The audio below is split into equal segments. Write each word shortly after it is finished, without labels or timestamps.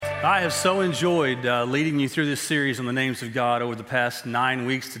I have so enjoyed leading you through this series on the names of God over the past 9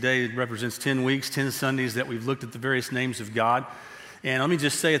 weeks. Today it represents 10 weeks, 10 Sundays that we've looked at the various names of God. And let me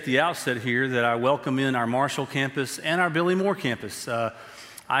just say at the outset here that I welcome in our Marshall campus and our Billy Moore campus. I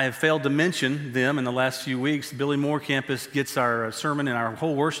have failed to mention them in the last few weeks. Billy Moore campus gets our sermon and our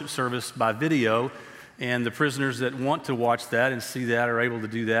whole worship service by video, and the prisoners that want to watch that and see that are able to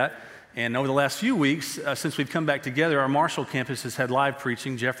do that. And over the last few weeks, since we've come back together, our Marshall campus has had live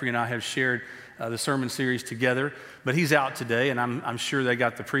preaching. Jeffrey and I have shared the sermon series together, but he's out today, and I'm sure they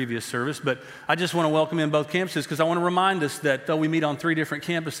got the previous service. But I just want to welcome in both campuses because I want to remind us that though we meet on 3 different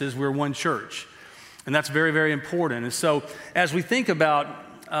campuses, we're one church. And that's very, very important. And so as we think about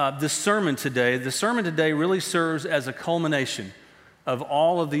this sermon today, the sermon today really serves as a culmination of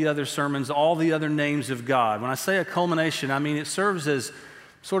all of the other sermons, all the other names of God. When I say a culmination, I mean it serves as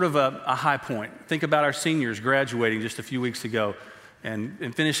sort of a high point. Think about our seniors graduating just a few weeks ago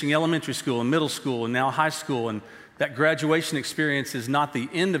and finishing elementary school and middle school and now high school. And that graduation experience is not the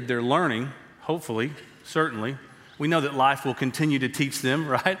end of their learning, hopefully, certainly. We know that life will continue to teach them,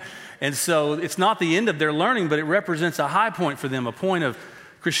 right? And so it's not the end of their learning, but it represents a high point for them, a point of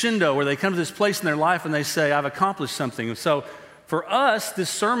crescendo where they come to this place in their life and they say, I've accomplished something. And so for us, this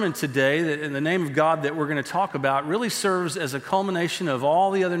sermon today, in the name of God that we're going to talk about, really serves as a culmination of all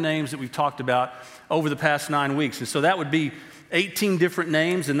the other names that we've talked about over the past 9 weeks. And so that would be 18 different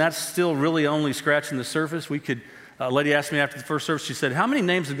names, and that's still really only scratching the surface. A lady asked me after the first service, she said, how many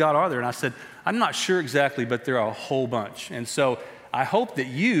names of God are there? And I said, I'm not sure exactly, but there are a whole bunch. And so I hope that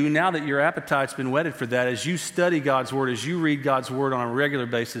you, now that your appetite's been whetted for that, as you study God's Word, as you read God's Word on a regular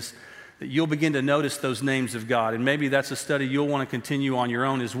basis, that you'll begin to notice those names of God. And maybe that's a study you'll want to continue on your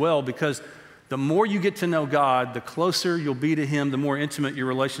own as well, because the more you get to know God, the closer you'll be to Him, the more intimate your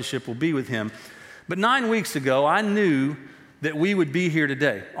relationship will be with Him. But 9 weeks ago, I knew that we would be here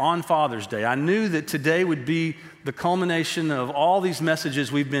today on Father's Day. I knew that today would be the culmination of all these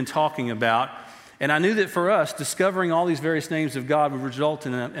messages we've been talking about. And I knew that for us, discovering all these various names of God would result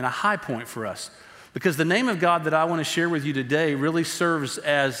in a high point for us. Because the name of God that I want to share with you today really serves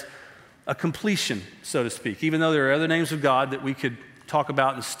as a completion, so to speak. Even though there are other names of God that we could talk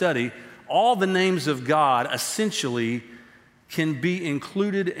about and study, all the names of God essentially can be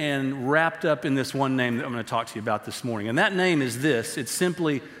included and wrapped up in this one name that I'm going to talk to you about this morning. And that name is this. It's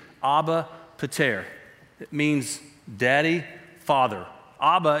simply Abba Pater. It means daddy, father.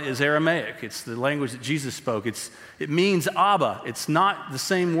 Abba is Aramaic. It's the language that Jesus spoke. It means Abba. It's not the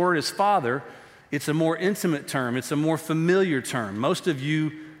same word as father. It's a more intimate term. It's a more familiar term. Most of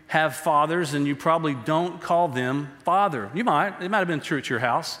you have fathers, and you probably don't call them father. You might. It might have been true at your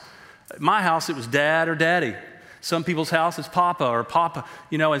house. At my house, it was dad or daddy. Some people's house, it's papa or papa.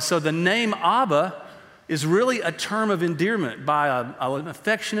 And so the name Abba is really a term of endearment by an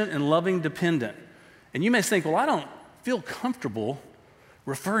affectionate and loving dependent. And you may think, well, I don't feel comfortable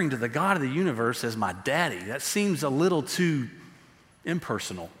referring to the God of the universe as my daddy. That seems a little too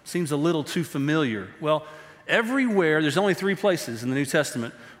impersonal, seems a little too familiar. Well, everywhere, there's only 3 places in the New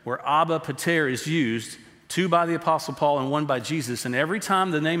Testament where Abba Pater is used, 2 by the Apostle Paul and 1 by Jesus. And every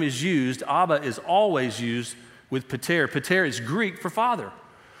time the name is used, Abba is always used with Pater. Pater is Greek for father.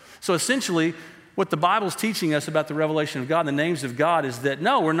 So essentially, what the Bible's teaching us about the revelation of God, the names of God, is that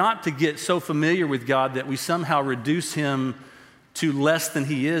no, we're not to get so familiar with God that we somehow reduce Him to less than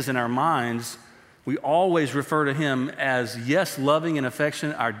He is in our minds. We always refer to Him as, yes, loving and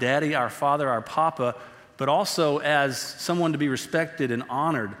affectionate, our daddy, our father, our papa, but also as someone to be respected and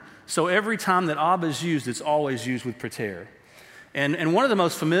honored. So every time that Abba is used, it's always used with Pater. And one of the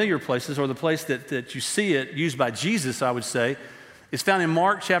most familiar places, or the place that you see it used by Jesus, I would say, is found in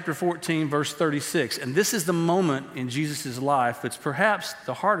Mark chapter 14, verse 36. And this is the moment in Jesus' life that's perhaps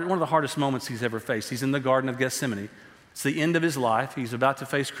one of the hardest moments He's ever faced. He's in the Garden of Gethsemane. It's the end of His life. He's about to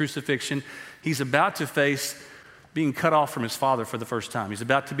face crucifixion. He's about to face being cut off from His Father for the first time. He's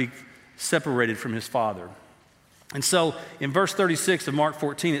about to be separated from His Father. And so in verse 36 of Mark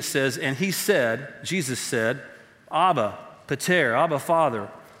 14, it says, and Jesus said, Abba, Pater, Abba, Father,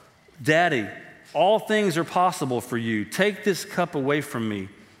 Daddy, all things are possible for you. Take this cup away from me.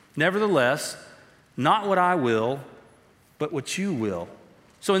 Nevertheless, not what I will, but what you will.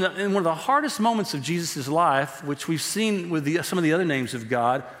 So in one of the hardest moments of Jesus' life, which we've seen with some of the other names of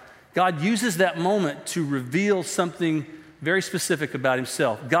God, God uses that moment to reveal something very specific about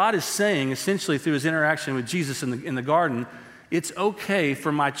Himself. God is saying, essentially through His interaction with Jesus in the garden, it's okay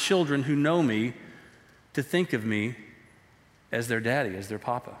for my children who know me to think of me as their daddy, as their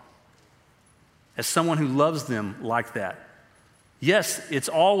papa, as someone who loves them like that. Yes, it's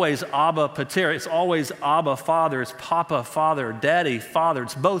always Abba Pater. It's always Abba Father. It's Papa Father, Daddy Father.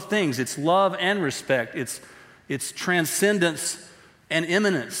 It's both things. It's love and respect. It's transcendence and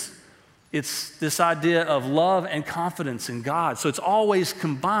immanence. It's this idea of love and confidence in God. So it's always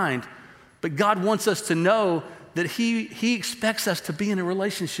combined. But God wants us to know that He expects us to be in a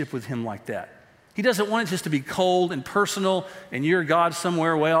relationship with Him like that. He doesn't want it just to be cold and personal and you're God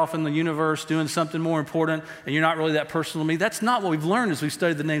somewhere way off in the universe doing something more important and you're not really that personal to me. That's not what we've learned as we've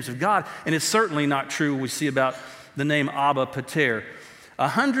studied the names of God, and it's certainly not true we see about the name Abba Pater.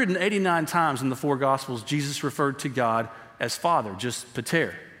 189 times in the four Gospels, Jesus referred to God as Father, just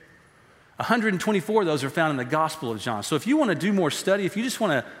Pater. 124 of those are found in the Gospel of John. So if you want to do more study, if you just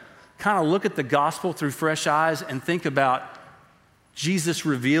want to kind of look at the Gospel through fresh eyes and think about Jesus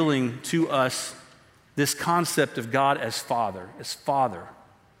revealing to us this concept of God as Father,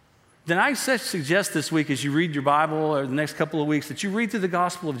 then I suggest this week as you read your Bible or the next couple of weeks that you read through the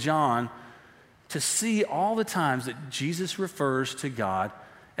Gospel of John to see all the times that Jesus refers to God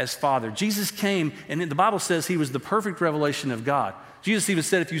as Father. Jesus came, and the Bible says He was the perfect revelation of God. Jesus even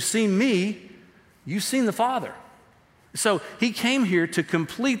said, if you've seen me, you've seen the Father. So He came here to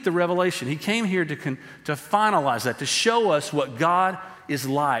complete the revelation. He came here to finalize that, to show us what God is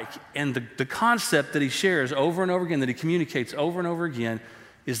like. And the concept that He shares over and over again, that He communicates over and over again,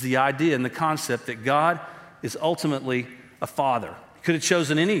 is the idea and the concept that God is ultimately a Father. He could have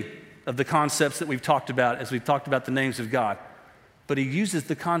chosen any of the concepts that we've talked about as we've talked about the names of God. But He uses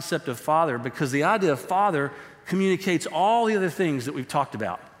the concept of Father because the idea of Father communicates all the other things that we've talked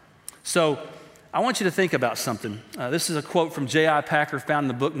about. So I want you to think about something. This is a quote from J.I. Packer found in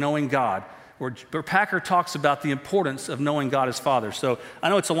the book Knowing God, where Packer talks about the importance of knowing God as Father. So I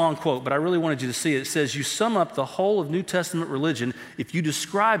know it's a long quote, but I really wanted you to see it. It says, you sum up the whole of New Testament religion if you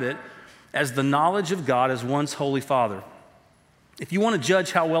describe it as the knowledge of God as one's Holy Father. If you want to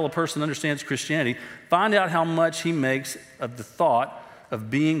judge how well a person understands Christianity, find out how much he makes of the thought of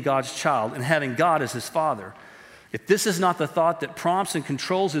being God's child and having God as his Father. If this is not the thought that prompts and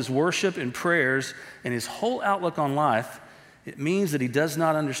controls his worship and prayers and his whole outlook on life, it means that he does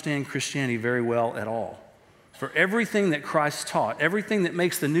not understand Christianity very well at all. For everything that Christ taught, everything that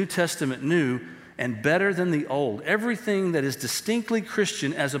makes the New Testament new and better than the Old, everything that is distinctly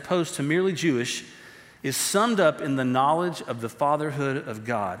Christian as opposed to merely Jewish, is summed up in the knowledge of the fatherhood of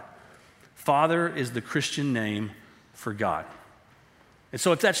God. Father is the Christian name for God. And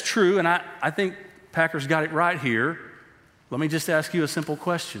so if that's true, and I think Packer's got it right here, let me just ask you a simple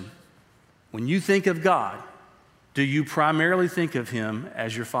question. When you think of God, do you primarily think of Him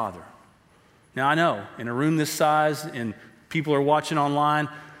as your Father? Now I know, in a room this size, and people are watching online,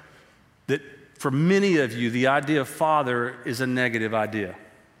 that for many of you, the idea of Father is a negative idea.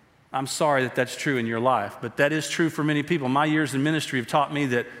 I'm sorry that that's true in your life, but that is true for many people. My years in ministry have taught me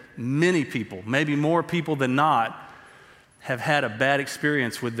that many people, maybe more people than not, have had a bad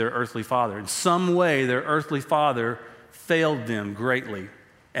experience with their earthly father. In some way, their earthly father failed them greatly,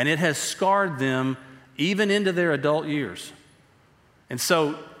 and it has scarred them even into their adult years. And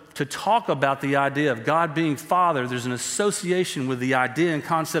so to talk about the idea of God being Father, there's an association with the idea and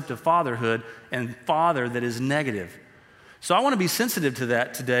concept of fatherhood and father that is negative. So I want to be sensitive to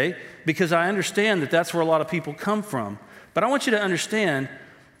that today because I understand that that's where a lot of people come from. But I want you to understand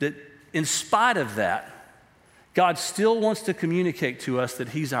that in spite of that, God still wants to communicate to us that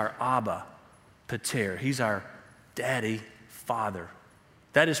He's our Abba Pater. He's our Daddy Father.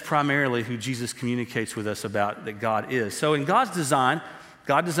 That is primarily who Jesus communicates with us about that God is. So in God's design,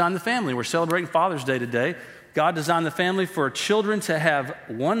 God designed the family. We're celebrating Father's Day today. God designed the family for children to have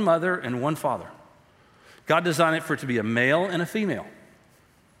one mother and one father. God designed it for it to be a male and a female.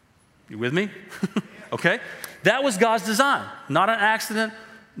 You with me? Okay? That was God's design, not an accident,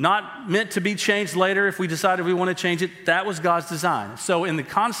 not meant to be changed later if we decided we want to change it. That was God's design. So in the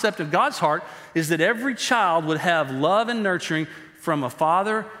concept of God's heart is that every child would have love and nurturing from a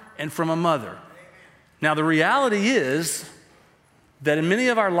father and from a mother. Now the reality is that in many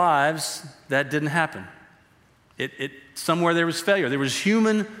of our lives, that didn't happen. Somewhere there was failure. There was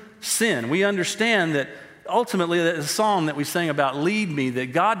human sin. We understand that ultimately the song that we sang about, Lead Me,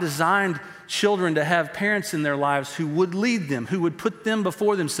 that God designed children to have parents in their lives who would lead them, who would put them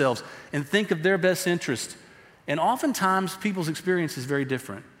before themselves and think of their best interest. And oftentimes, people's experience is very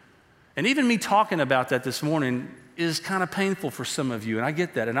different. And even me talking about that this morning is kind of painful for some of you, and I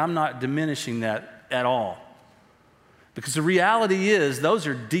get that, and I'm not diminishing that at all. Because the reality is, those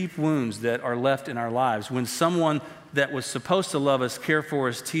are deep wounds that are left in our lives when someone that was supposed to love us, care for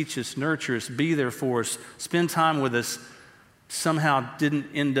us, teach us, nurture us, be there for us, spend time with us, somehow didn't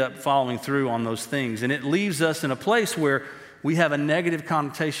end up following through on those things. And it leaves us in a place where we have a negative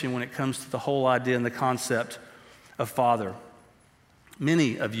connotation when it comes to the whole idea and the concept of father.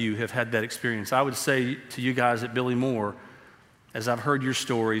 Many of you have had that experience. I would say to you guys at Billy Moore, as I've heard your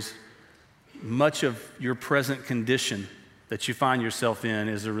stories, much of your present condition that you find yourself in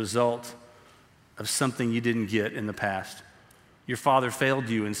is a result of something you didn't get in the past. Your father failed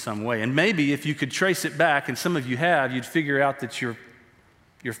you in some way. And maybe if you could trace it back, and some of you have, you'd figure out that your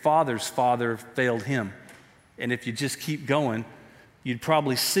father's father failed him. And if you just keep going, you'd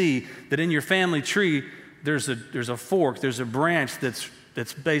probably see that in your family tree, there's a fork, there's a branch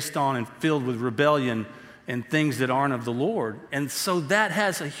that's based on and filled with rebellion and things that aren't of the Lord. And so that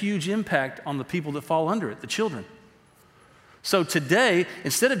has a huge impact on the people that fall under it, the children. So today,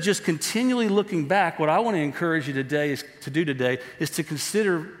 instead of just continually looking back, what I want to encourage you today is to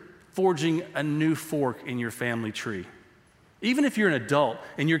consider forging a new fork in your family tree. Even if you're an adult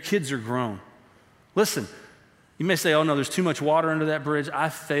and your kids are grown. Listen, you may say, oh no, there's too much water under that bridge. I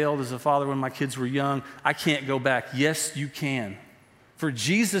failed as a father when my kids were young. I can't go back. Yes, you can. For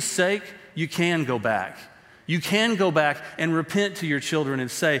Jesus' sake, you can go back. You can go back and repent to your children and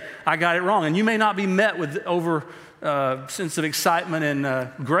say, I got it wrong. And you may not be met with sense of excitement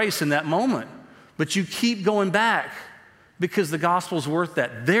and grace in that moment, but you keep going back because the gospel's worth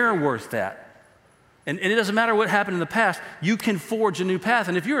that. They're worth that. And it doesn't matter what happened in the past, you can forge a new path.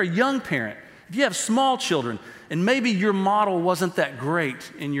 And if you're a young parent, if you have small children, and maybe your model wasn't that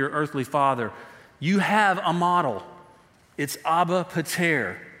great in your earthly father, you have a model. It's Abba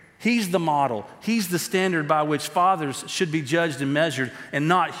Pater. He's the model. He's the standard by which fathers should be judged and measured, and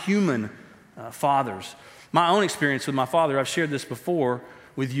not human fathers. My own experience with my father, I've shared this before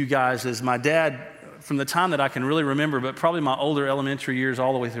with you guys, is my dad, from the time that I can really remember, but probably my older elementary years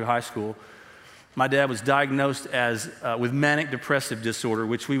all the way through high school, my dad was diagnosed with manic depressive disorder,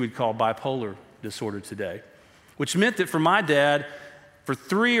 which we would call bipolar disorder today, which meant that for my dad, for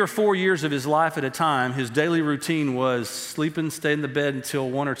 3 or 4 years of his life at a time, his daily routine was sleeping, stay in the bed until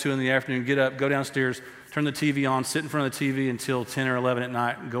 1 or 2 in the afternoon, get up, go downstairs, turn the TV on, sit in front of the TV until 10 or 11 at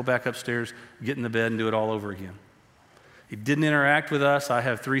night, and go back upstairs, get in the bed, and do it all over again. He didn't interact with us. I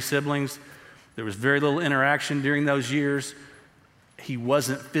have 3 siblings. There was very little interaction during those years. He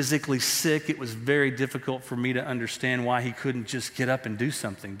wasn't physically sick. It was very difficult for me to understand why he couldn't just get up and do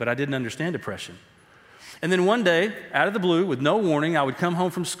something, but I didn't understand depression. And then one day, out of the blue, with no warning, I would come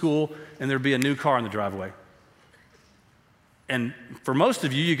home from school and there'd be a new car in the driveway. And for most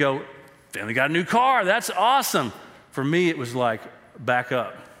of you, you go, family got a new car, that's awesome. For me, it was like, back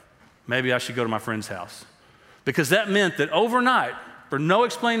up. Maybe I should go to my friend's house. Because that meant that overnight, for no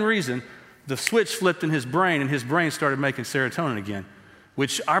explained reason, the switch flipped in his brain and his brain started making serotonin again,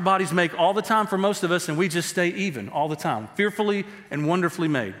 which our bodies make all the time for most of us, and we just stay even all the time. Fearfully and wonderfully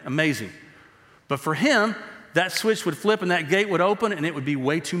made. Amazing. But for him, that switch would flip and that gate would open and it would be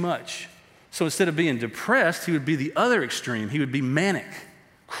way too much. So instead of being depressed, he would be the other extreme. He would be manic,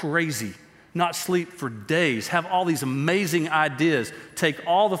 crazy, not sleep for days, have all these amazing ideas, take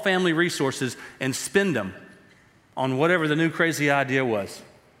all the family resources and spend them on whatever the new crazy idea was.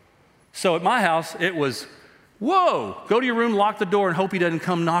 So at my house, it was, whoa, go to your room, lock the door, and hope he doesn't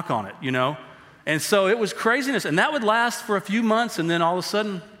come knock on it, you know? And so it was craziness. And that would last for a few months, and then all of a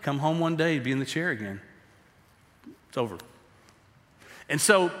sudden, come home one day, he'd be in the chair again. It's over. And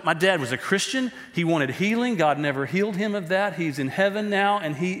so my dad was a Christian. He wanted healing. God never healed him of that. He's in heaven now,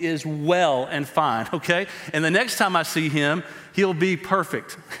 and he is well and fine, okay? And the next time I see him, he'll be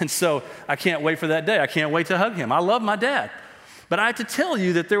perfect. And so I can't wait for that day. I can't wait to hug him. I love my dad. But I have to tell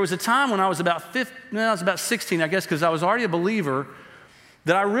you that there was a time when I was about 16, I guess, because I was already a believer,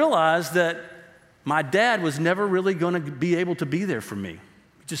 that I realized that my dad was never really going to be able to be there for me.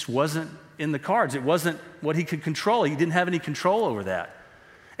 It just wasn't in the cards. It wasn't what he could control. He didn't have any control over that.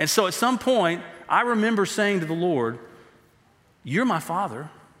 And so at some point, I remember saying to the Lord, you're my father.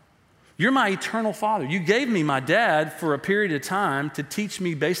 You're my eternal father. You gave me my dad for a period of time to teach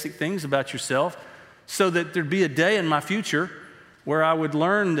me basic things about yourself so that there'd be a day in my future where I would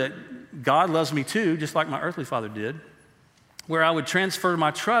learn that God loves me too, just like my earthly father did, where I would transfer my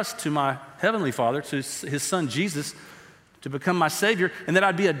trust to my heavenly father, to his son Jesus, to become my savior, and that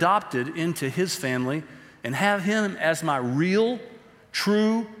I'd be adopted into his family and have him as my real,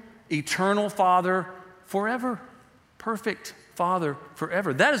 true, eternal father forever. Perfect father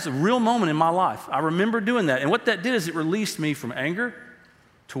forever. That is a real moment in my life. I remember doing that. And what that did is it released me from anger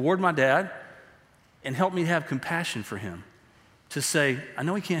toward my dad and helped me have compassion for him. To say, I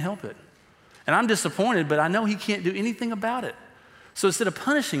know he can't help it. And I'm disappointed, but I know he can't do anything about it. So instead of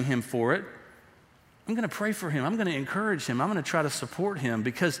punishing him for it, I'm going to pray for him. I'm going to encourage him. I'm going to try to support him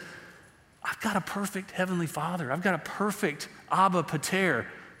because I've got a perfect Heavenly Father. I've got a perfect Abba Pater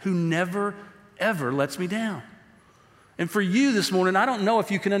who never, ever lets me down. And for you this morning, I don't know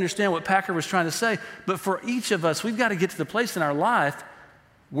if you can understand what Packer was trying to say, but for each of us, we've got to get to the place in our life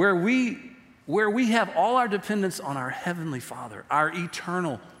where we have all our dependence on our Heavenly Father, our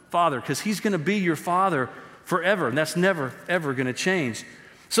eternal Father, because He's going to be your Father forever, and that's never, ever going to change.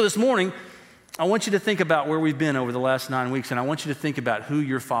 So this morning, I want you to think about where we've been over the last 9 weeks, and I want you to think about who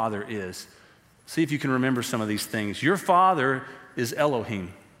your Father is. See if you can remember some of these things. Your Father is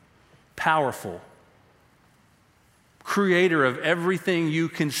Elohim, powerful, creator of everything you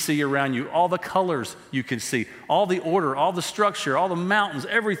can see around you, all the colors you can see, all the order, all the structure, all the mountains,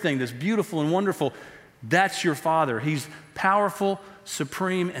 everything that's beautiful and wonderful. That's your Father. He's powerful,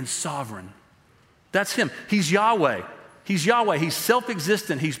 supreme, and sovereign. That's Him. He's Yahweh. He's Yahweh. He's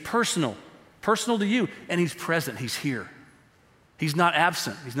self-existent. He's personal to you, and He's present. He's here. He's not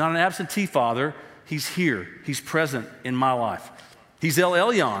absent. He's not an absentee Father. He's here. He's present in my life. He's El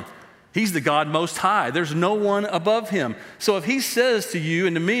Elyon. He's the God Most High. There's no one above Him. So if He says to you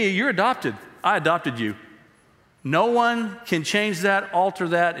and to me, you're adopted, I adopted you. No one can change that, alter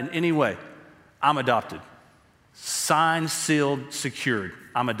that in any way. I'm adopted. Signed, sealed, secured.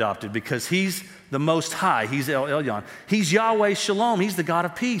 I'm adopted because He's the Most High. He's El Elyon. He's Yahweh Shalom. He's the God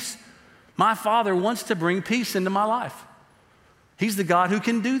of peace. My Father wants to bring peace into my life. He's the God who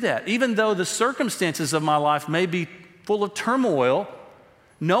can do that. Even though the circumstances of my life may be full of turmoil,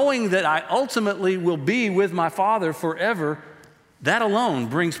 knowing that I ultimately will be with my Father forever, that alone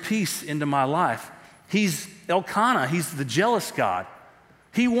brings peace into my life. He's Elkanah. He's the jealous God.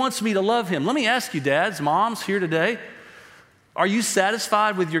 He wants me to love Him. Let me ask you, dads, moms here today, are you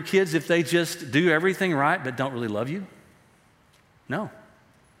satisfied with your kids if they just do everything right but don't really love you? No.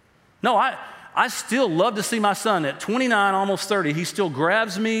 No, I still love to see my son at 29, almost 30. He still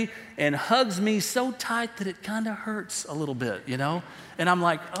grabs me and hugs me so tight that it kind of hurts a little bit, you know? And I'm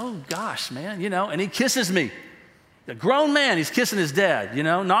like, oh gosh, man, you know? And he kisses me. A grown man, he's kissing his dad, you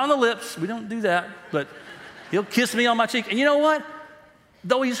know? Not on the lips, we don't do that, but he'll kiss me on my cheek. And you know what?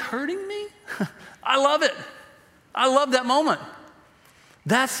 Though he's hurting me, I love it. I love that moment.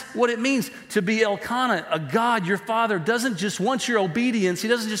 That's what it means to be Elkanah, a God. Your Father doesn't just want your obedience. He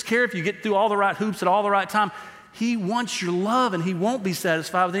doesn't just care if you get through all the right hoops at all the right time. He wants your love, and He won't be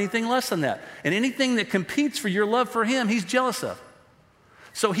satisfied with anything less than that. And anything that competes for your love for Him, He's jealous of.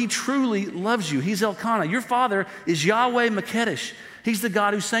 So He truly loves you. He's Elkanah. Your Father is Yahweh Makedesh. He's the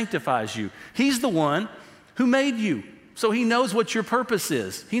God who sanctifies you. He's the one who made you. So He knows what your purpose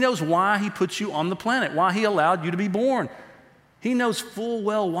is. He knows why He put you on the planet, why He allowed you to be born. He knows full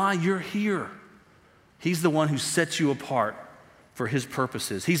well why you're here. He's the one who sets you apart for His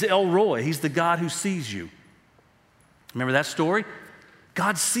purposes. He's El Roi. He's the God who sees you. Remember that story?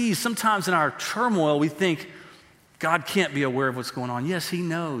 God sees. Sometimes in our turmoil, we think God can't be aware of what's going on. Yes, He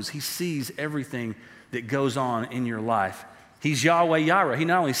knows. He sees everything that goes on in your life. He's Yahweh Yireh. He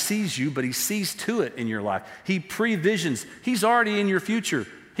not only sees you, but He sees to it in your life. He previsions. He's already in your future.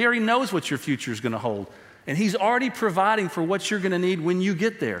 He already knows what your future is going to hold. And He's already providing for what you're going to need when you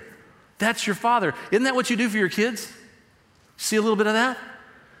get there. That's your Father. Isn't that what you do for your kids? See a little bit of that?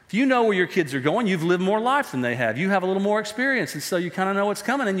 If you know where your kids are going, you've lived more life than they have. You have a little more experience, and so you kind of know what's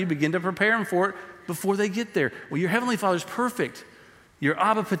coming, and you begin to prepare them for it before they get there. Well, your Heavenly Father's perfect. Your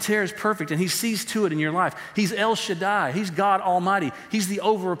Abba Pater is perfect, and He sees to it in your life. He's El Shaddai. He's God Almighty. He's the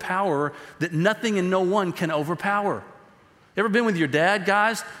overpowerer that nothing and no one can overpower. Ever been with your dad,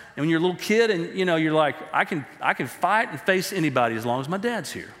 guys? And when you're a little kid and, you know, you're like, I can fight and face anybody as long as my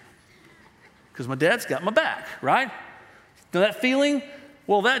dad's here. Because my dad's got my back, right? Know that feeling?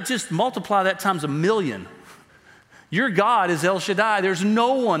 Well, that just multiply that times 1,000,000. Your God is El Shaddai. There's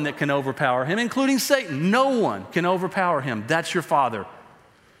no one that can overpower Him, including Satan. No one can overpower Him. That's your Father.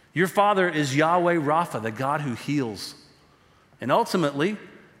 Your Father is Yahweh Rapha, the God who heals. And ultimately,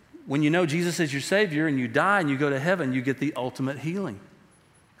 when you know Jesus is your Savior and you die and you go to heaven, you get the ultimate healing.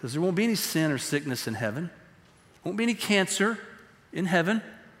 Because there won't be any sin or sickness in heaven. Won't be any cancer in heaven.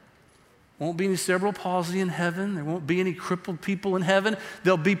 Won't be any cerebral palsy in heaven. There won't be any crippled people in heaven.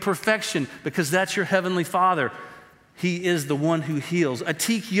 There'll be perfection because that's your Heavenly Father. He is the one who heals.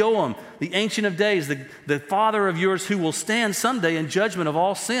 Atik Yoam, the Ancient of Days, the Father of yours who will stand someday in judgment of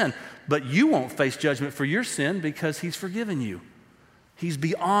all sin. But you won't face judgment for your sin because He's forgiven you. He's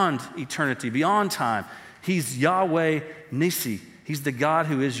beyond eternity, beyond time. He's Yahweh Nissi. He's the God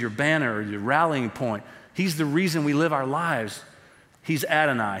who is your banner, your rallying point. He's the reason we live our lives. He's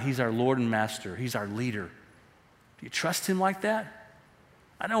Adonai. He's our Lord and Master. He's our leader. Do you trust Him like that?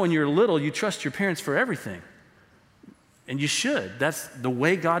 I know when you're little, you trust your parents for everything. And you should. That's the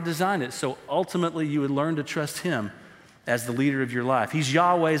way God designed it. So ultimately, you would learn to trust him as the leader of your life. He's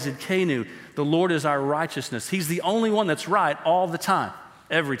Yahweh Zidkenu. The Lord is our righteousness. He's the only one that's right all the time,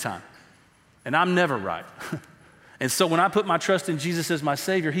 every time. And I'm never right. And so when I put my trust in Jesus as my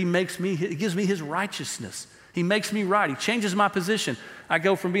Savior, he gives me his righteousness. He makes me right. He changes my position. I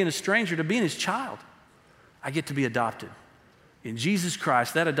go from being a stranger to being his child. I get to be adopted. In Jesus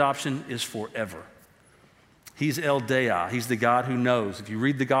Christ, that adoption is forever. He's El Dei. He's the God who knows. If you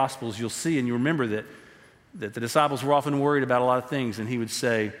read the Gospels, you'll see and you remember that the disciples were often worried about a lot of things, and he would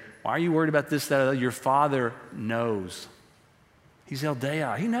say, why are you worried about this, that, or that? Your Father knows. He's El Dei.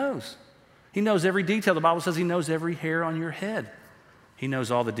 He knows. He knows every detail. The Bible says he knows every hair on your head. He knows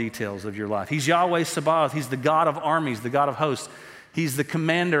all the details of your life. He's Yahweh Sabaoth. He's the God of armies, the God of hosts. He's the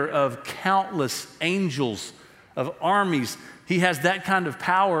commander of countless angels, of armies. He has that kind of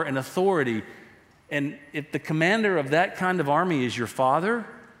power and authority. And if the commander of that kind of army is your Father,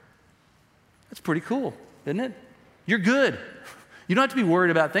 that's pretty cool, isn't it? You're good. You don't have to be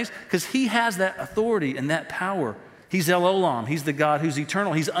worried about things because he has that authority and that power. He's El Olam. He's the God who's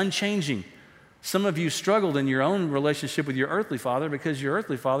eternal. He's unchanging. Some of you struggled in your own relationship with your earthly father because your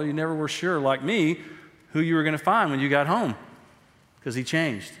earthly father, you never were sure, like me, who you were going to find when you got home because he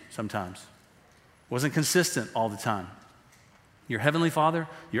changed sometimes. Wasn't consistent all the time. Your heavenly Father,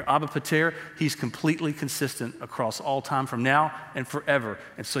 your Abba Pater, he's completely consistent across all time from now and forever.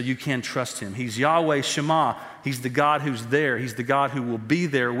 And so you can trust him. He's Yahweh Shema. He's the God who's there. He's the God who will be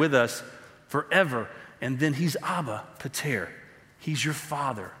there with us forever. And then he's Abba Pater. He's your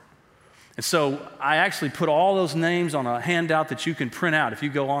Father. And so I actually put all those names on a handout that you can print out. If you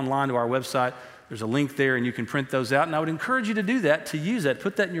go online to our website, there's a link there and you can print those out. And I would encourage you to do that, to use that.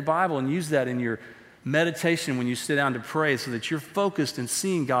 Put that in your Bible and use that in your meditation when you sit down to pray so that you're focused and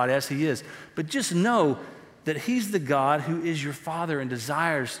seeing God as he is. But just know that he's the God who is your Father and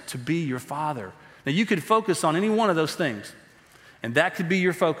desires to be your Father. Now you could focus on any one of those things. And that could be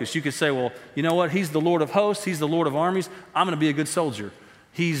your focus. You could say, well, you know what? He's the Lord of hosts. He's the Lord of armies. I'm going to be a good soldier.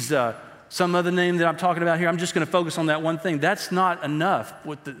 He's some other name that I'm talking about here. I'm just going to focus on that one thing. That's not enough.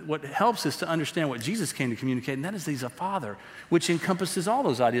 What helps us to understand what Jesus came to communicate, and that is he's a Father, which encompasses all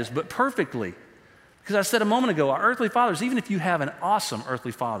those ideas, but perfectly. Because I said a moment ago, our earthly fathers, even if you have an awesome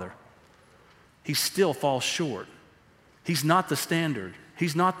earthly father, he still falls short. He's not the standard.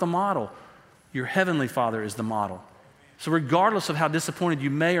 He's not the model. Your heavenly Father is the model. So regardless of how disappointed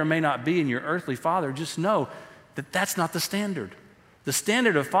you may or may not be in your earthly father, just know that that's not the standard. The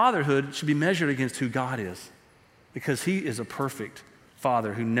standard of fatherhood should be measured against who God is, because he is a perfect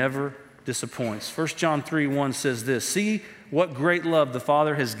Father who never disappoints. 1 John 3:1 says this, see what great love the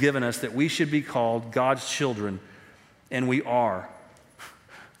Father has given us that we should be called God's children, and we are.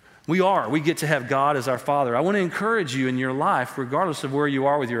 We are. We get to have God as our Father. I want to encourage you in your life, regardless of where you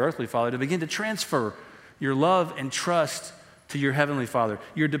are with your earthly father, to begin to transfer your love and trust to your heavenly Father,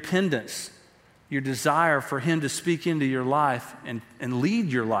 your dependence, your desire for him to speak into your life and lead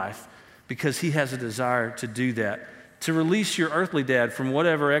your life, because he has a desire to do that. To release your earthly dad from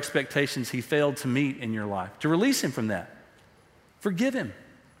whatever expectations he failed to meet in your life. To release him from that. Forgive him.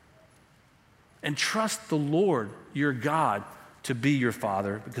 And trust the Lord, your God, to be your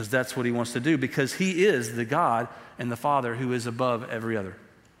Father, because that's what he wants to do, because he is the God and the Father who is above every other.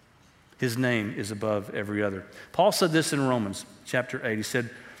 His name is above every other. Paul said this in Romans chapter 8. He said,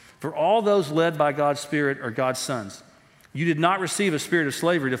 for all those led by God's Spirit are God's sons. You did not receive a spirit of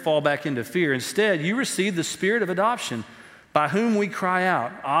slavery to fall back into fear. Instead, you received the spirit of adoption, by whom we cry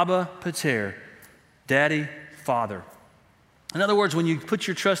out, Abba Pater, Daddy, Father. In other words, when you put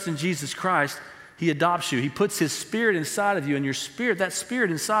your trust in Jesus Christ, he adopts you. He puts his spirit inside of you, and your spirit, that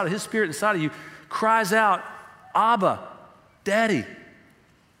spirit inside of his spirit inside of you, cries out, Abba, Daddy,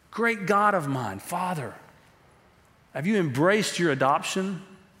 great God of mine, Father. Have you embraced your adoption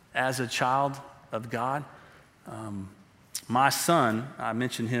as a child of God? My son, I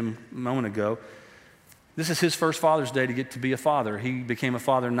mentioned him a moment ago, this is his first Father's Day to get to be a father. He became a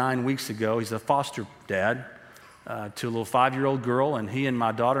father 9 weeks ago. He's a foster dad to a little 5-year-old girl, and he and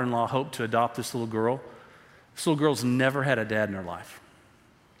my daughter-in-law hope to adopt this little girl. This little girl's never had a dad in her life.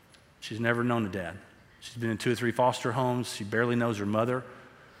 She's never known a dad. She's been in 2 or 3 foster homes. She barely knows her mother.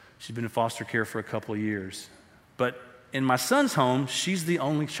 She's been in foster care for a couple of years. But in my son's home, she's the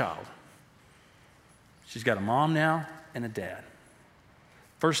only child. She's got a mom now and a dad.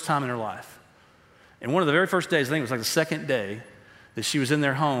 First time in her life. And one of the very first days, I think it was like the second day, that she was in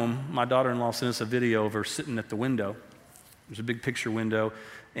their home, my daughter-in-law sent us a video of her sitting at the window. There's a big picture window.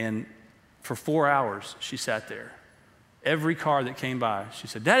 And for 4 hours, she sat there Every car that came by, she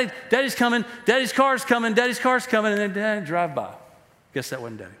said, Daddy's coming, Daddy's car's coming, Daddy's car's coming, and then Dad drive by. Guess that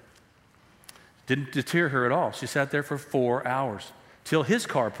wasn't Daddy. Didn't deter her at all. She sat there for 4 hours till his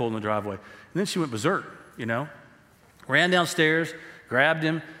car pulled in the driveway. And then she went berserk, Ran downstairs, grabbed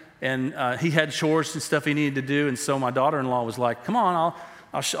him, and he had chores and stuff he needed to do. And so my daughter-in-law was like, come on,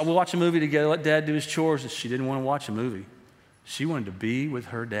 we'll watch a movie together, let Dad do his chores. And she didn't want to watch a movie. She wanted to be with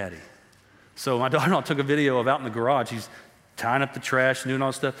her daddy. So my daughter-in-law took a video of out in the garage. He's tying up the trash and doing all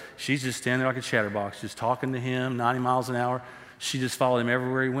this stuff. She's just standing there like a chatterbox, just talking to him, 90 miles an hour. She just followed him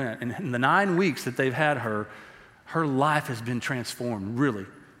everywhere he went. And in the 9 weeks that they've had her, her life has been transformed, really.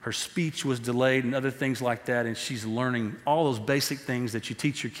 Her speech was delayed and other things like that, and she's learning all those basic things that you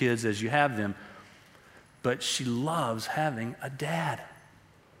teach your kids as you have them. But she loves having a dad.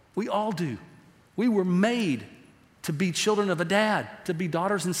 We all do. We were made to be children of a dad, to be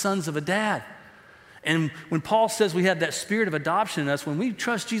daughters and sons of a dad. And when Paul says we have that spirit of adoption in us, when we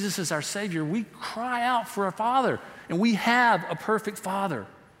trust Jesus as our Savior, we cry out for a father, and we have a perfect father.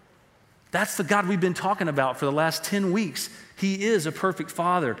 That's the God we've been talking about for the last 10 weeks. He is a perfect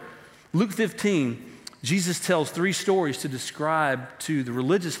father. Luke 15, Jesus tells 3 stories to describe to the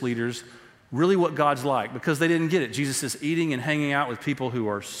religious leaders really what God's like, because they didn't get it. Jesus is eating and hanging out with people who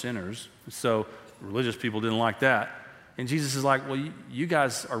are sinners. So religious people didn't like that. And Jesus is like, well, you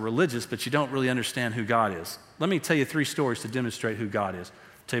guys are religious, but you don't really understand who God is. Let me tell you 3 stories to demonstrate who God is.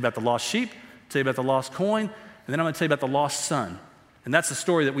 I'll tell you about the lost sheep, tell you about the lost coin, and then I'm going to tell you about the lost son. And that's the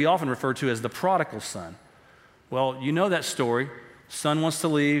story that we often refer to as the prodigal son. Well, you know that story. Son wants to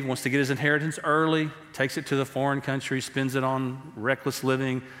leave, wants to get his inheritance early, takes it to the foreign country, spends it on reckless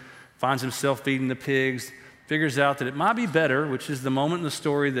living, finds himself feeding the pigs, figures out that it might be better, which is the moment in the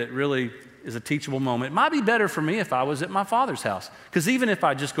story that really is a teachable moment. It might be better for me if I was at my father's house. Because even if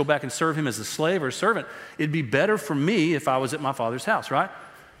I just go back and serve him as a slave or a servant, it'd be better for me if I was at my father's house, right?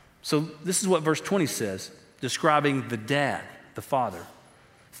 So this is what verse 20 says, describing the dad, the father.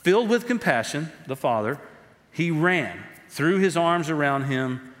 Filled with compassion, the father, he ran, threw his arms around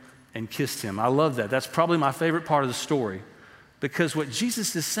him, and kissed him. I love that. That's probably my favorite part of the story, because what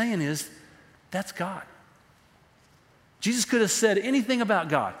Jesus is saying is, that's God. Jesus could have said anything about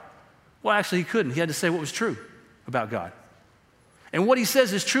God. Well, actually, he couldn't. He had to say what was true about God. And what he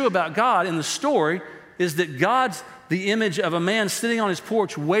says is true about God in the story is that God's the image of a man sitting on his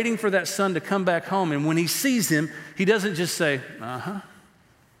porch waiting for that son to come back home. And when he sees him, he doesn't just say,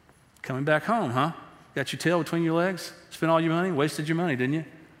 coming back home, huh? Got your tail between your legs? Spent all your money? Wasted your money, didn't you?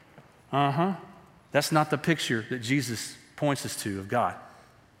 That's not the picture that Jesus points us to of God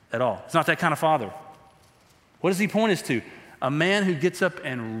at all. It's not that kind of father. What does he point us to? A man who gets up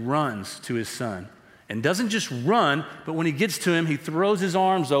and runs to his son. And doesn't just run, but when he gets to him, he throws his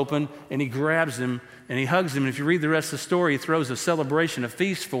arms open and he grabs him and he hugs him. And if you read the rest of the story, he throws a celebration, a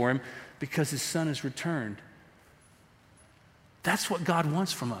feast for him because his son has returned. That's what God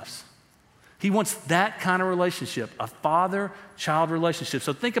wants from us. He wants that kind of relationship, a father-child relationship.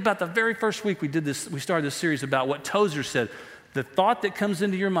 So think about the very first week we started this series about what Tozer said. The thought that comes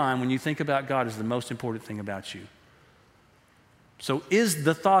into your mind when you think about God is the most important thing about you. So is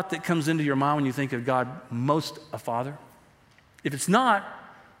the thought that comes into your mind when you think of God most a father? If it's not,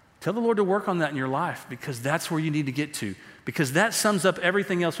 tell the Lord to work on that in your life, because that's where you need to get to, because that sums up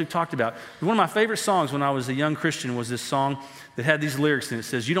everything else we've talked about. One of my favorite songs when I was a young Christian was this song that had these lyrics in it. It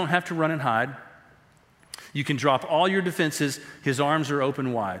says, you don't have to run and hide. You can drop all your defenses. His arms are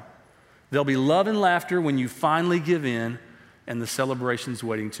open wide. There'll be love and laughter when you finally give in, and the celebration's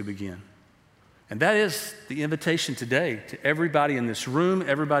waiting to begin. And that is the invitation today to everybody in this room,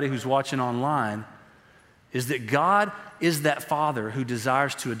 everybody who's watching online, is that God is that father who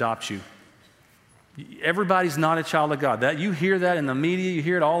desires to adopt you. Everybody's not a child of God. That you hear that in the media, you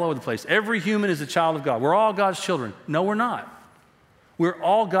hear it all over the place. Every human is a child of God. We're all God's children. No, we're not. We're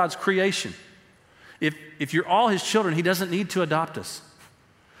all God's creation. If you're all his children, he doesn't need to adopt us.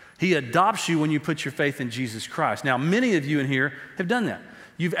 He adopts you when you put your faith in Jesus Christ. Now, many of you in here have done that.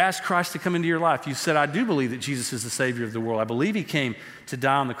 You've asked Christ to come into your life. You said, I do believe that Jesus is the Savior of the world. I believe he came to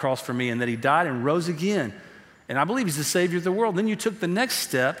die on the cross for me and that he died and rose again. And I believe he's the Savior of the world. Then you took the next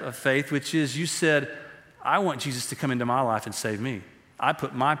step of faith, which is you said, I want Jesus to come into my life and save me. I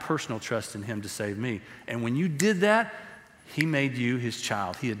put my personal trust in him to save me. And when you did that, he made you his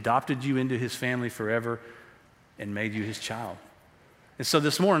child. He adopted you into his family forever and made you his child. And so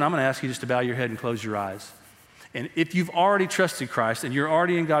this morning, I'm going to ask you just to bow your head and close your eyes. And if you've already trusted Christ and you're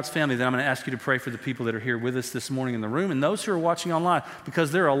already in God's family, then I'm going to ask you to pray for the people that are here with us this morning in the room and those who are watching online,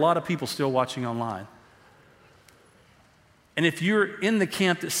 because there are a lot of people still watching online. And if you're in the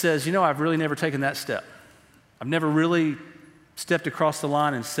camp that says, I've really never taken that step. I've never really stepped across the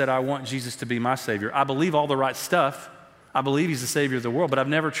line and said, I want Jesus to be my Savior. I believe all the right stuff. I believe he's the Savior of the world, but I've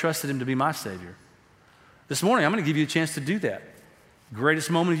never trusted him to be my Savior. This morning, I'm going to give you a chance to do that. The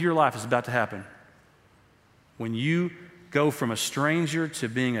greatest moment of your life is about to happen. When you go from a stranger to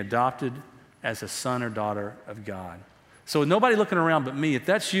being adopted as a son or daughter of God. So with nobody looking around but me, if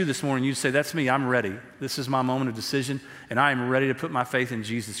that's you this morning, you say, that's me, I'm ready. This is my moment of decision, and I am ready to put my faith in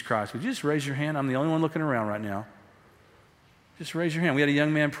Jesus Christ. Would you just raise your hand? I'm the only one looking around right now. Just raise your hand. We had a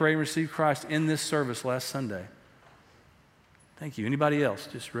young man pray and receive Christ in this service last Sunday. Thank you. Anybody else?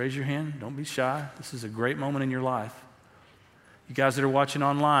 Just raise your hand. Don't be shy. This is a great moment in your life. You guys that are watching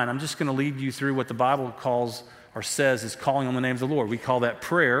online, I'm just going to lead you through what the Bible calls or says is calling on the name of the Lord. We call that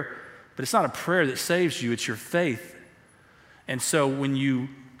prayer, but it's not a prayer that saves you. It's your faith. And so when you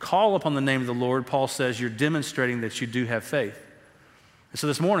call upon the name of the Lord, Paul says you're demonstrating that you do have faith. And so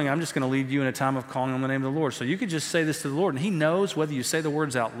this morning, I'm just going to lead you in a time of calling on the name of the Lord. So you could just say this to the Lord, and he knows whether you say the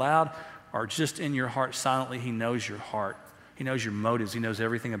words out loud or just in your heart silently. He knows your heart. He knows your motives. He knows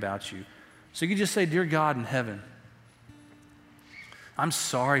everything about you. So you can just say, dear God in heaven, I'm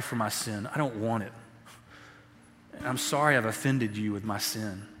sorry for my sin. I don't want it. And I'm sorry I've offended you with my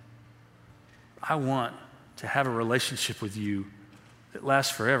sin. I want to have a relationship with you that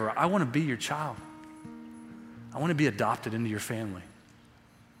lasts forever. I want to be your child. I want to be adopted into your family.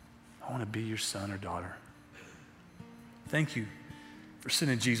 I want to be your son or daughter. Thank you for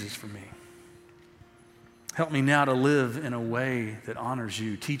sending Jesus for me. Help me now to live in a way that honors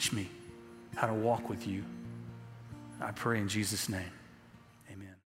you. Teach me how to walk with you. I pray in Jesus' name.